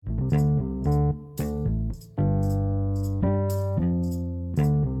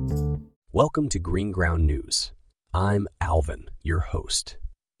Welcome to Green Ground News. I'm Alvin, your host.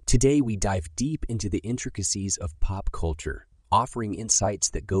 Today we dive deep into the intricacies of pop culture, offering insights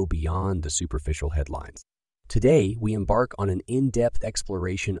that go beyond the superficial headlines. Today we embark on an in-depth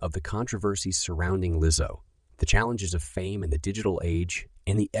exploration of the controversies surrounding Lizzo, the challenges of fame in the digital age,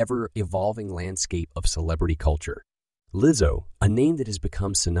 and the ever-evolving landscape of celebrity culture. Lizzo, a name that has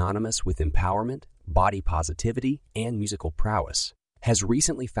become synonymous with empowerment, body positivity, and musical prowess, has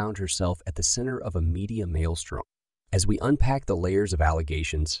recently found herself at the center of a media maelstrom. As we unpack the layers of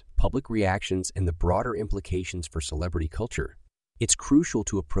allegations, public reactions, and the broader implications for celebrity culture, it's crucial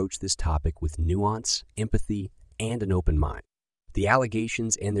to approach this topic with nuance, empathy, and an open mind. The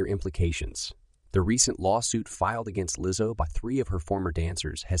allegations and their implications. The recent lawsuit filed against Lizzo by 3 of her former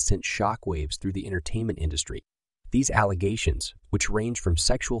dancers has sent shockwaves through the entertainment industry. These allegations, which range from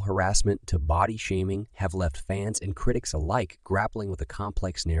sexual harassment to body shaming, have left fans and critics alike grappling with a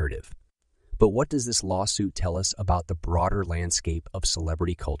complex narrative. But what does this lawsuit tell us about the broader landscape of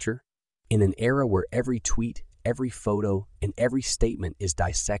celebrity culture? In an era where every tweet, every photo, and every statement is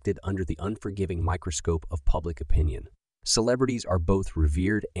dissected under the unforgiving microscope of public opinion, celebrities are both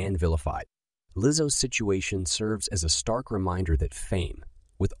revered and vilified. Lizzo's situation serves as a stark reminder that fame,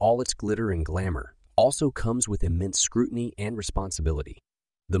 with all its glitter and glamour, also comes with immense scrutiny and responsibility.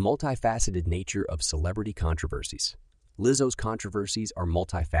 The multifaceted nature of celebrity controversies. Lizzo's controversies are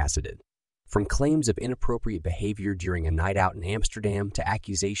multifaceted. From claims of inappropriate behavior during a night out in Amsterdam to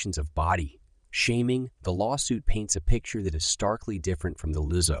accusations of body shaming, the lawsuit paints a picture that is starkly different from the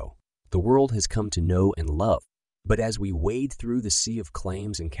Lizzo the world has come to know and love. But as we wade through the sea of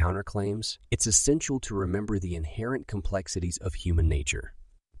claims and counterclaims, it's essential to remember the inherent complexities of human nature.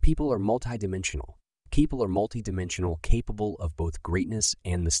 People are multidimensional, capable of both greatness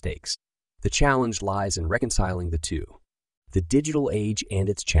and mistakes. The challenge lies in reconciling the two. The digital age and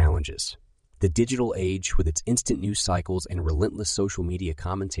its challenges. The digital age, with its instant news cycles and relentless social media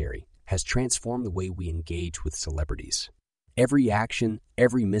commentary, has transformed the way we engage with celebrities. Every action,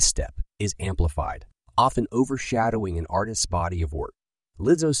 every misstep is amplified, often overshadowing an artist's body of work.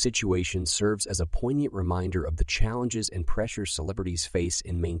 Lizzo's situation serves as a poignant reminder of the challenges and pressures celebrities face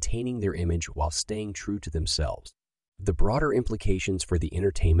in maintaining their image while staying true to themselves. The broader implications for the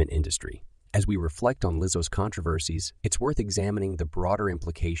entertainment industry. As we reflect on Lizzo's controversies, it's worth examining the broader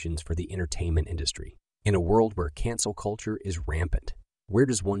implications for the entertainment industry. In a world where cancel culture is rampant, where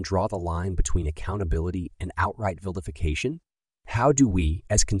does one draw the line between accountability and outright vilification? How do we,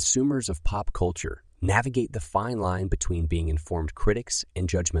 as consumers of pop culture, navigate the fine line between being informed critics and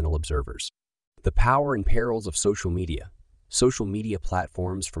judgmental observers? The power and perils of social media. Social media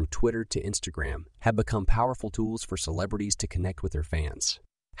platforms from Twitter to Instagram have become powerful tools for celebrities to connect with their fans.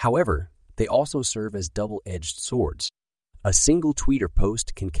 However, they also serve as double-edged swords. A single tweet or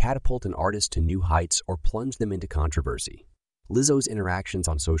post can catapult an artist to new heights or plunge them into controversy. Lizzo's interactions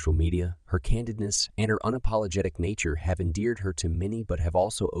on social media, her candidness, and her unapologetic nature have endeared her to many but have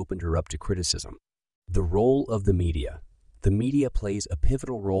also opened her up to criticism. The role of the media. The media plays a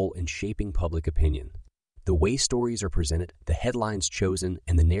pivotal role in shaping public opinion. The way stories are presented, the headlines chosen,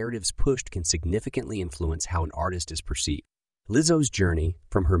 and the narratives pushed can significantly influence how an artist is perceived. Lizzo's journey,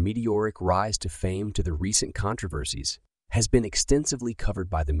 from her meteoric rise to fame to the recent controversies, has been extensively covered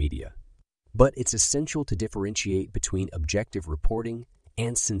by the media. But it's essential to differentiate between objective reporting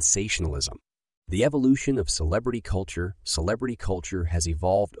and sensationalism. The evolution of celebrity culture has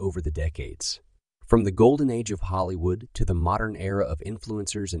evolved over the decades. From the golden age of Hollywood to the modern era of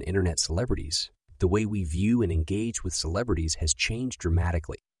influencers and internet celebrities, the way we view and engage with celebrities has changed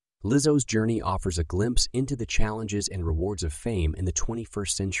dramatically. Lizzo's journey offers a glimpse into the challenges and rewards of fame in the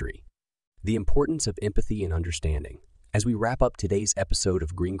 21st century. The importance of empathy and understanding. As we wrap up today's episode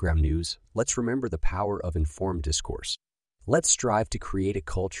of Green Ground News, let's remember the power of informed discourse. Let's strive to create a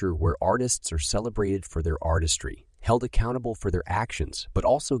culture where artists are celebrated for their artistry, held accountable for their actions, but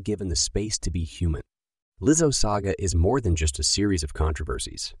also given the space to be human. Lizzo's saga is more than just a series of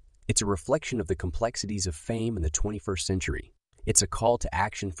controversies. It's a reflection of the complexities of fame in the 21st century. It's a call to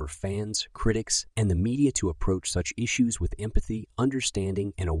action for fans, critics, and the media to approach such issues with empathy,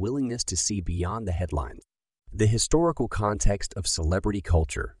 understanding, and a willingness to see beyond the headlines. The historical context of celebrity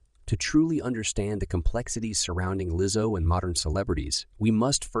culture. To truly understand the complexities surrounding Lizzo and modern celebrities, we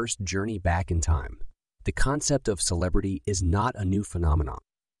must first journey back in time. The concept of celebrity is not a new phenomenon.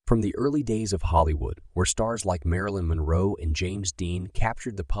 From the early days of Hollywood, where stars like Marilyn Monroe and James Dean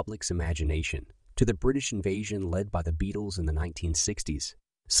captured the public's imagination, to the British invasion led by the Beatles in the 1960s,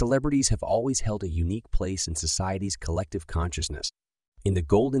 celebrities have always held a unique place in society's collective consciousness. In the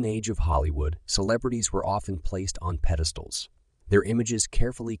golden age of Hollywood, celebrities were often placed on pedestals, their images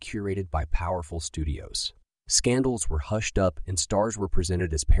carefully curated by powerful studios. Scandals were hushed up and stars were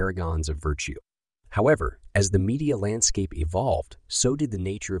presented as paragons of virtue. However, as the media landscape evolved, so did the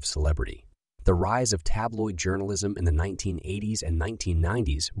nature of celebrity. The rise of tabloid journalism in the 1980s and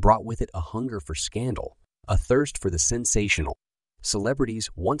 1990s brought with it a hunger for scandal, a thirst for the sensational. Celebrities,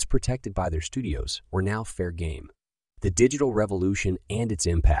 once protected by their studios, were now fair game. The digital revolution and its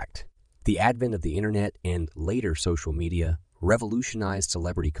impact. The advent of the internet and, later, social media revolutionized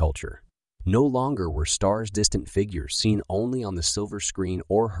celebrity culture. No longer were stars distant figures seen only on the silver screen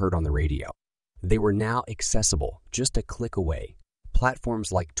or heard on the radio. They were now accessible just a click away.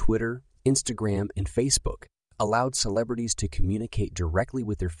 Platforms like Twitter, Instagram, and Facebook allowed celebrities to communicate directly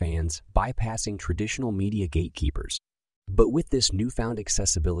with their fans, bypassing traditional media gatekeepers. But with this newfound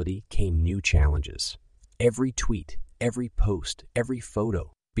accessibility came new challenges. Every tweet, every post, every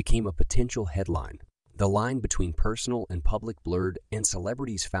photo became a potential headline. The line between personal and public blurred, and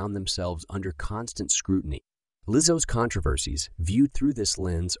celebrities found themselves under constant scrutiny. Lizzo's controversies, viewed through this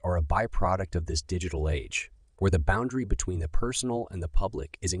lens, are a byproduct of this digital age, where the boundary between the personal and the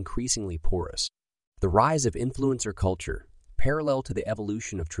public is increasingly porous. The rise of influencer culture, parallel to the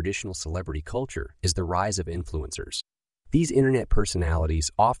evolution of traditional celebrity culture, is the rise of influencers. These internet personalities,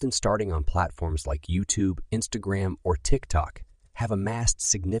 often starting on platforms like YouTube, Instagram, or TikTok, have amassed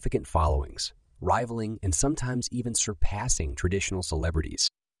significant followings, rivaling and sometimes even surpassing traditional celebrities.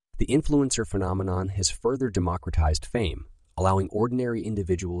 The influencer phenomenon has further democratized fame, allowing ordinary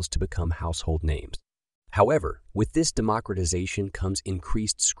individuals to become household names. However, with this democratization comes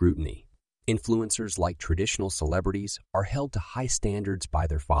increased scrutiny. Influencers, like traditional celebrities, are held to high standards by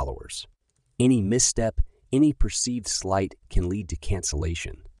their followers. Any misstep, any perceived slight can lead to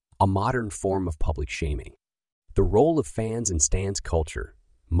cancellation, a modern form of public shaming. The role of fans and stans culture.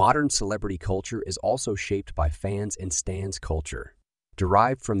 Modern celebrity culture is also shaped by fans and stans culture.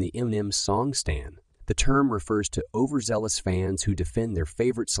 Derived from the Eminem song stan, the term refers to overzealous fans who defend their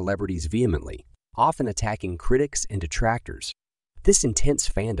favorite celebrities vehemently, often attacking critics and detractors. This intense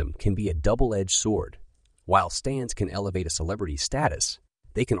fandom can be a double-edged sword. While stans can elevate a celebrity's status,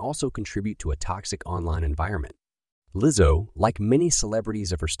 they can also contribute to a toxic online environment. Lizzo, like many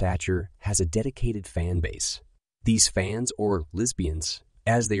celebrities of her stature, has a dedicated fan base. These fans, or lesbians,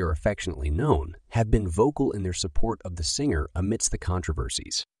 as they are affectionately known, have been vocal in their support of the singer amidst the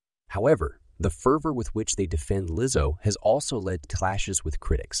controversies. However, the fervor with which they defend Lizzo has also led to clashes with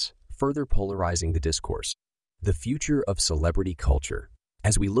critics, further polarizing the discourse. The future of celebrity culture.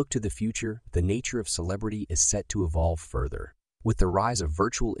 As we look to the future, the nature of celebrity is set to evolve further. With the rise of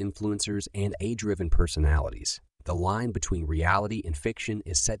virtual influencers and AI-driven personalities, the line between reality and fiction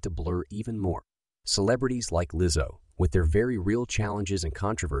is set to blur even more. Celebrities like Lizzo, with their very real challenges and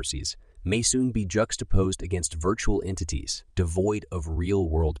controversies, may soon be juxtaposed against virtual entities devoid of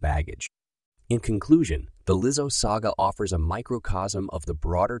real-world baggage. In conclusion, the Lizzo saga offers a microcosm of the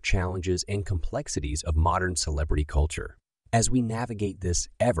broader challenges and complexities of modern celebrity culture. As we navigate this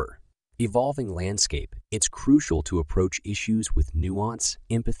ever-evolving landscape, it's crucial to approach issues with nuance,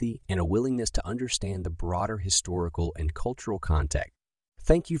 empathy, and a willingness to understand the broader historical and cultural context.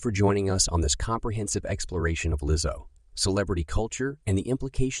 Thank you for joining us on this comprehensive exploration of Lizzo, celebrity culture, and the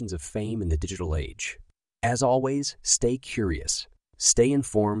implications of fame in the digital age. As always, stay curious, stay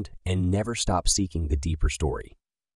informed, and never stop seeking the deeper story.